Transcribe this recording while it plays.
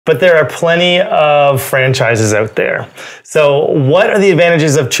but there are plenty of franchises out there. So what are the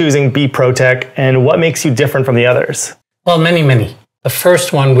advantages of choosing B-Protek, and what makes you different from the others? Well, many. The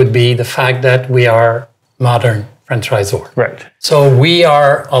first one would be the fact that we are modern franchisor. Right. So we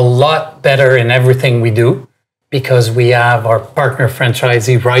are a lot better in everything we do because we have our partner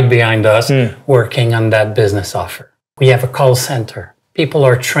franchisee right behind us working on that business offer. We have a call center. People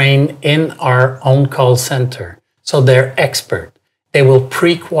are trained in our own call center. So they're expert. They will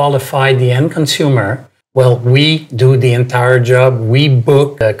pre-qualify the end consumer. Well, we do the entire job. We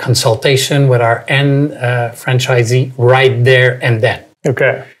book a consultation with our end franchisee right there and then.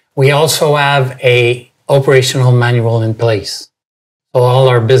 Okay. We also have a operational manual in place. So all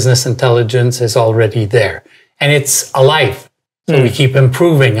our business intelligence is already there. And it's alive. So we keep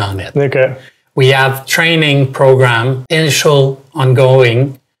improving on it. Okay. We have training program, initial,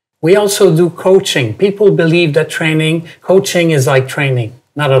 ongoing. We also do coaching. People believe that coaching is like training.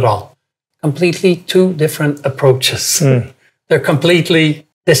 Not at all. Completely two different approaches. They're completely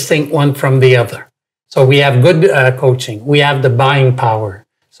distinct one from the other. So we have good coaching. We have the buying power.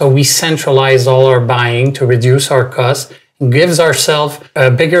 So we centralize all our buying to reduce our costs and gives ourselves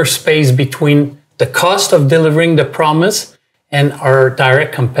a bigger space between the cost of delivering the promise and our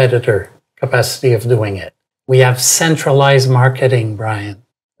direct competitor capacity of doing it. We have centralized marketing, Brian,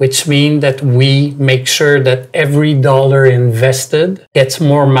 which means that we make sure that every dollar invested gets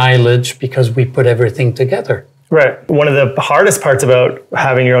more mileage because we put everything together. Right. One of the hardest parts about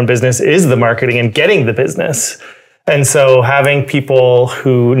having your own business is the marketing and getting the business. And so having people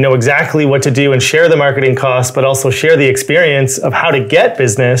who know exactly what to do and share the marketing costs, but also share the experience of how to get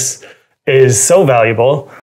business is so valuable.